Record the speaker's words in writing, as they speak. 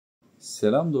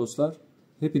Selam dostlar.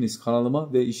 Hepiniz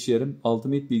kanalıma ve iş yerim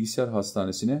Ultimate Bilgisayar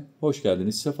Hastanesi'ne hoş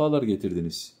geldiniz, sefalar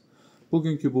getirdiniz.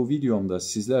 Bugünkü bu videomda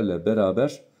sizlerle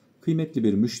beraber kıymetli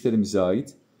bir müşterimize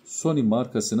ait Sony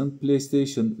markasının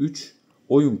PlayStation 3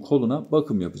 oyun koluna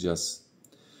bakım yapacağız.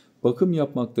 Bakım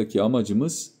yapmaktaki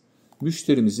amacımız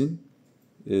müşterimizin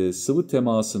sıvı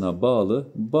temasına bağlı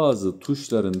bazı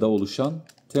tuşlarında oluşan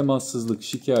temassızlık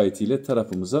şikayetiyle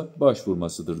tarafımıza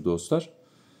başvurmasıdır dostlar.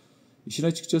 İşin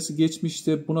açıkçası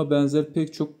geçmişte buna benzer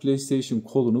pek çok PlayStation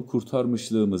kolunu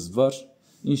kurtarmışlığımız var.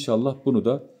 İnşallah bunu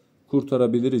da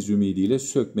kurtarabiliriz ümidiyle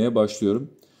sökmeye başlıyorum.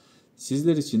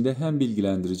 Sizler için de hem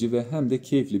bilgilendirici ve hem de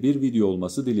keyifli bir video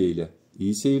olması dileğiyle.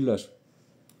 İyi seyirler.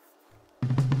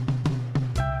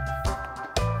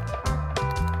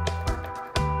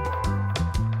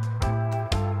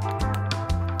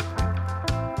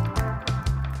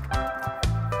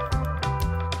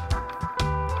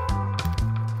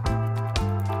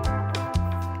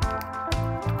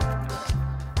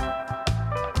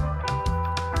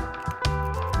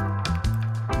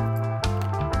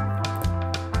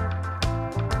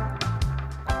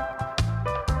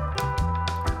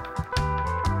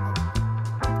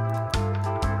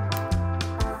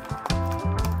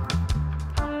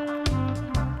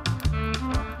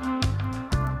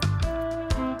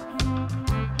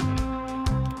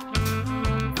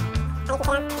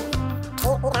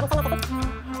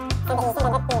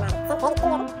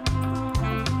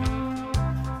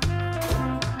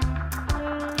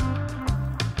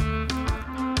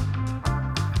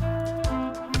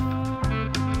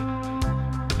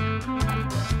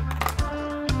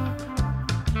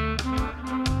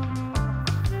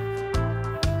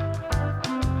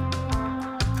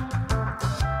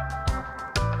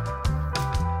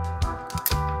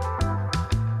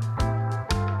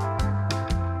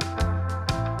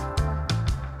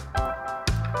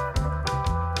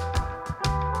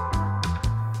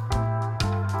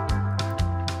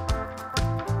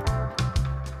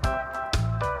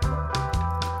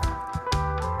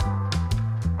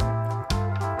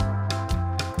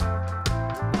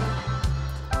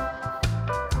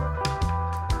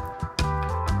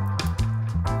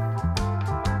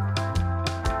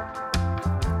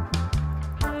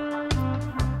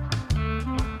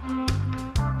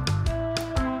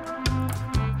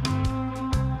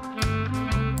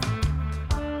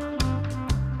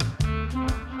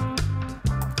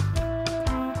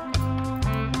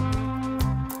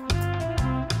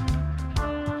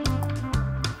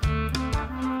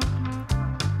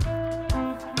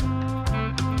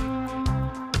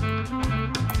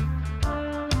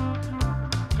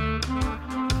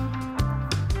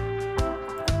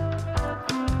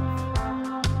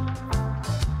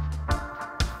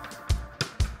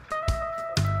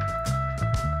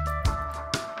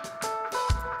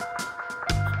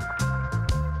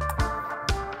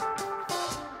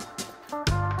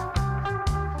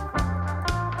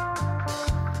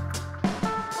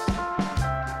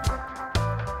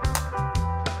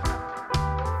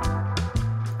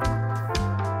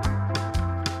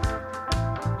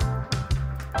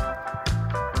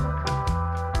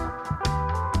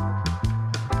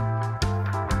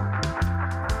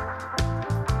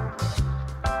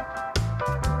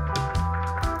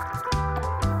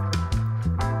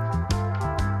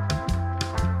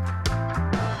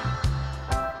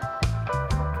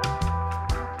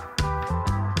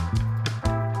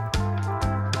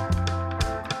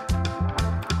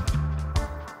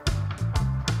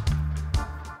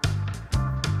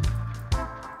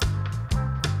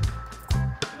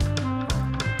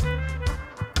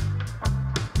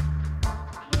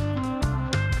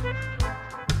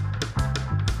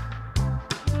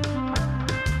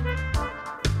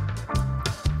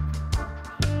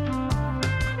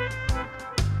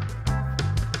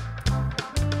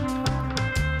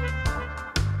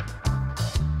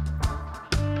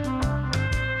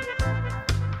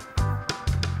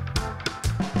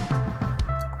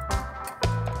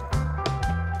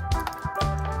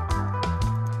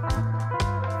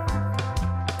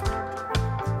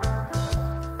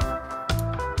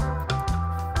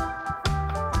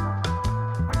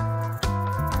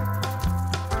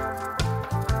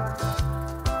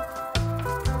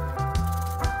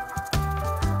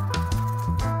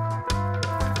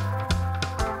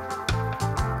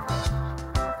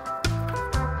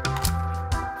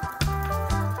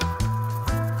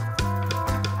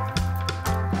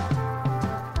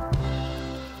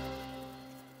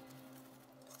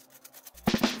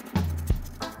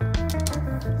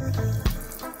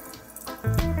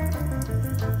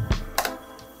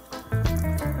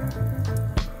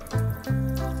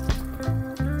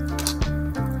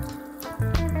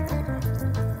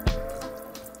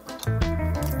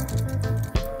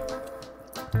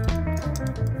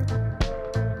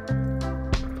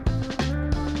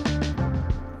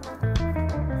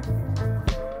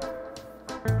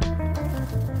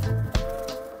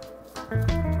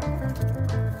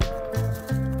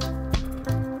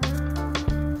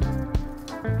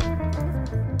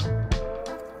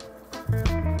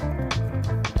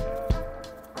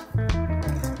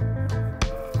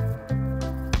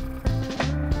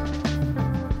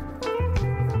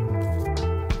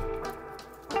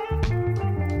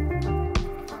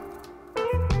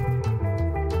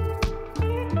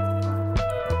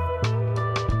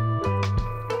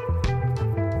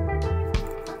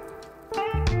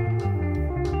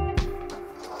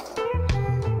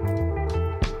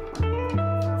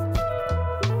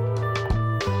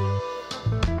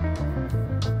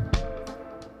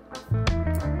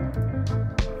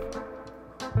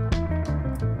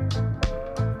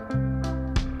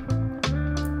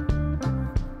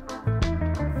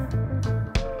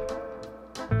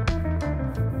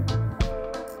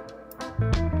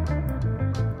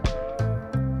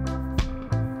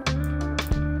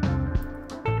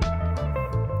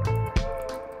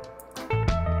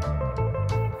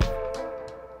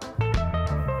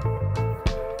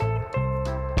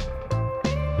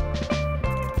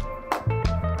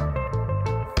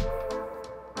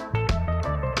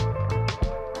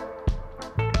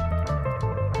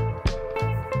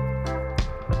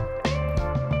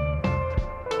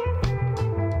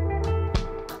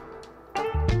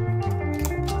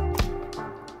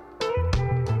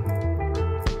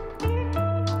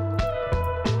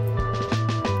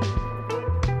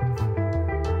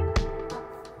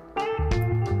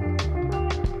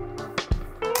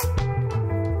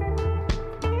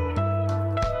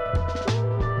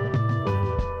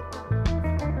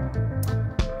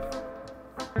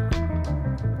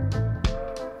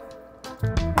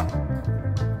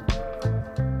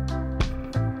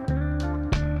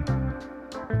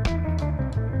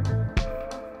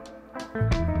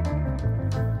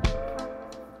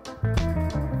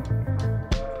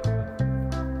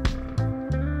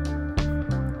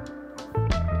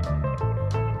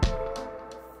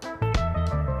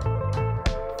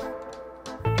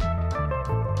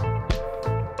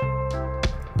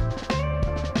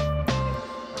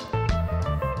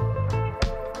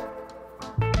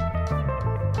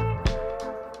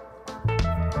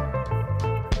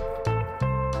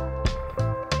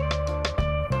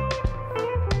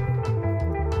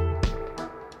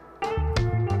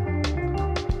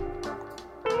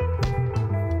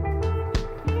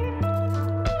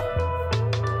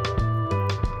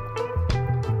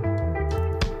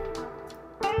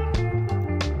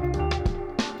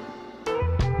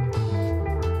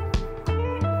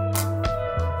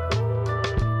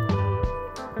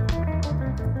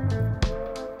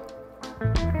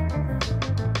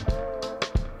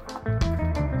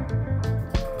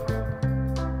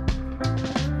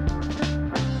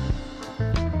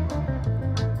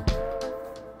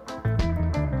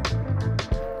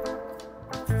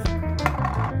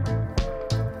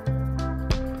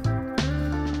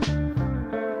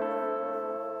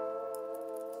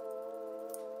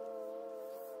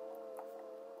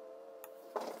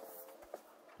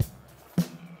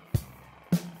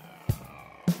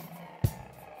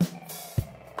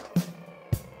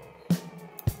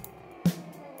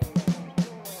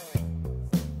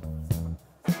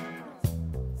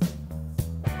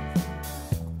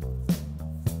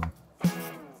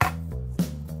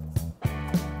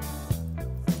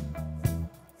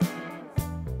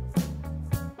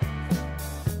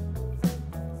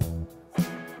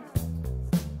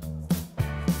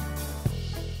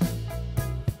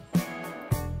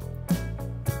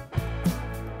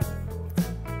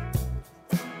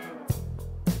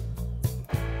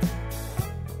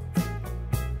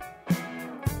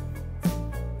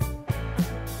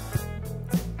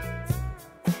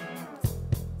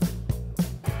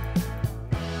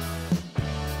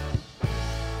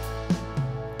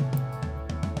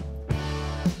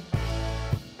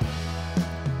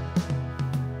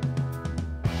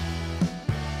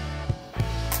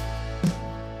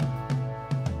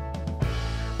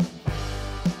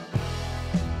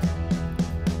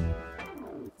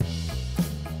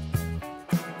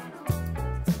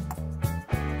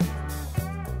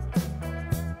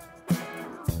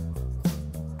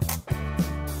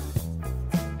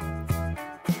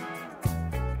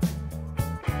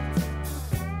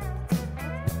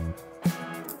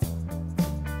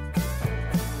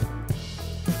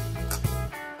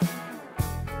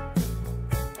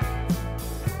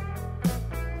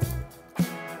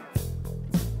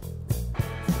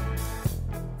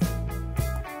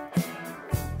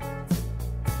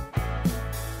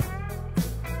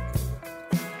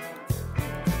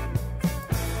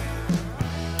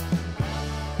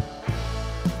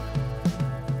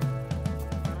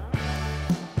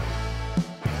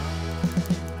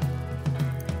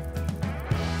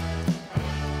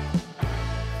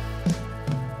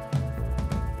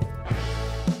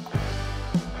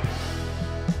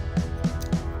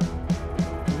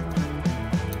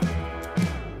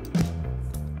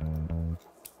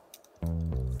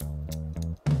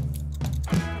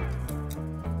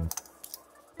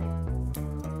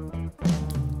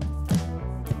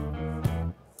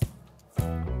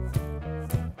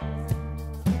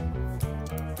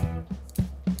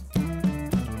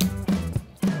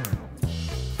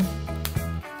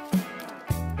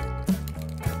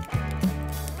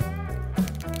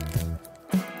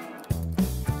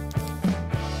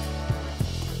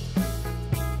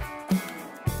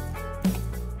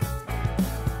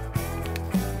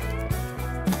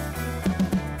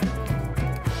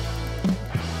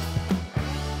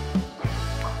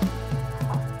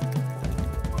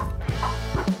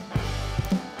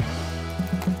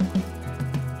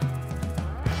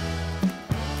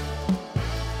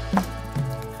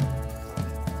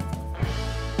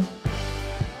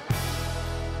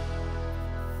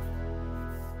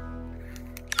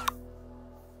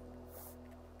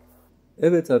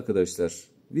 Evet arkadaşlar,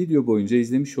 video boyunca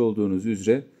izlemiş olduğunuz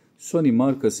üzere Sony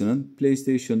markasının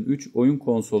PlayStation 3 oyun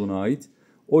konsoluna ait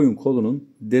oyun kolunun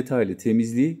detaylı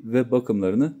temizliği ve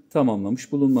bakımlarını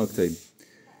tamamlamış bulunmaktayım.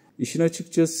 İşin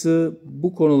açıkçası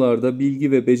bu konularda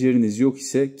bilgi ve beceriniz yok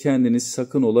ise kendiniz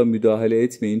sakın ola müdahale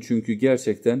etmeyin. Çünkü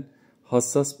gerçekten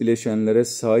hassas bileşenlere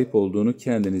sahip olduğunu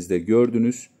kendiniz de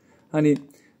gördünüz. Hani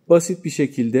basit bir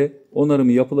şekilde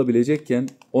onarımı yapılabilecekken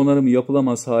onarımı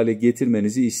yapılamaz hale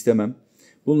getirmenizi istemem.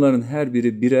 Bunların her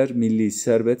biri birer milli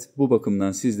servet. Bu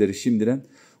bakımdan sizleri şimdiden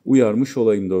uyarmış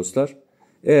olayım dostlar.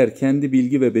 Eğer kendi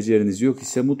bilgi ve beceriniz yok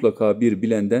ise mutlaka bir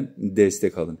bilenden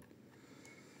destek alın.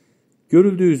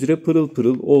 Görüldüğü üzere pırıl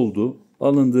pırıl oldu.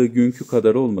 Alındığı günkü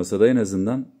kadar olmasa da en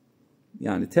azından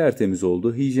yani tertemiz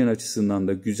oldu. Hijyen açısından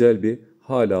da güzel bir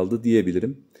hal aldı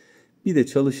diyebilirim. Bir de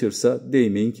çalışırsa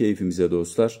değmeyin keyfimize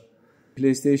dostlar.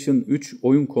 PlayStation 3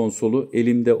 oyun konsolu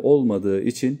elimde olmadığı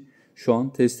için şu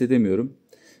an test edemiyorum.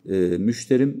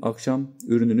 Müşterim akşam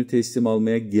ürününü teslim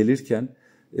almaya gelirken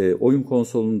oyun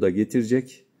konsolunu da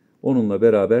getirecek. Onunla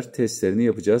beraber testlerini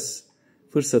yapacağız.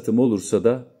 Fırsatım olursa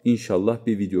da inşallah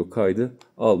bir video kaydı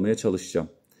almaya çalışacağım.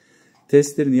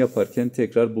 Testlerini yaparken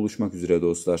tekrar buluşmak üzere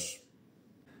dostlar.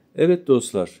 Evet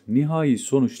dostlar, nihai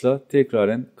sonuçla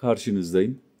tekraren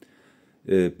karşınızdayım.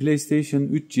 PlayStation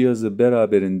 3 cihazı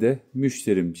beraberinde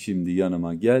müşterim şimdi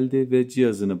yanıma geldi ve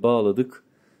cihazını bağladık.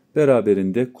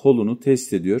 Beraberinde kolunu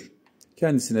test ediyor.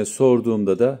 Kendisine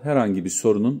sorduğumda da herhangi bir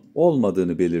sorunun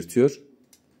olmadığını belirtiyor.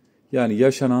 Yani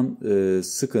yaşanan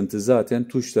sıkıntı zaten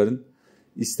tuşların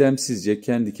istemsizce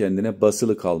kendi kendine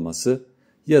basılı kalması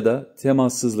ya da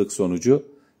temassızlık sonucu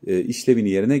işlevini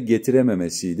yerine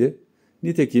getirememesiydi.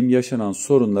 Nitekim yaşanan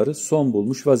sorunları son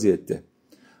bulmuş vaziyette.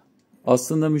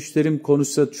 Aslında müşterim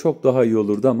konuşsa çok daha iyi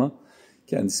olurdu ama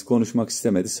kendisi konuşmak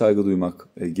istemedi. Saygı duymak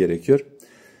gerekiyor.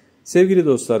 Sevgili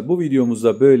dostlar, bu videomuz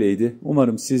da böyleydi.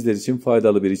 Umarım sizler için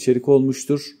faydalı bir içerik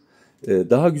olmuştur.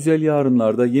 Daha güzel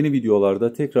yarınlarda, yeni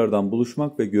videolarda tekrardan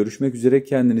buluşmak ve görüşmek üzere.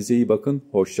 Kendinize iyi bakın.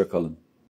 Hoşça kalın.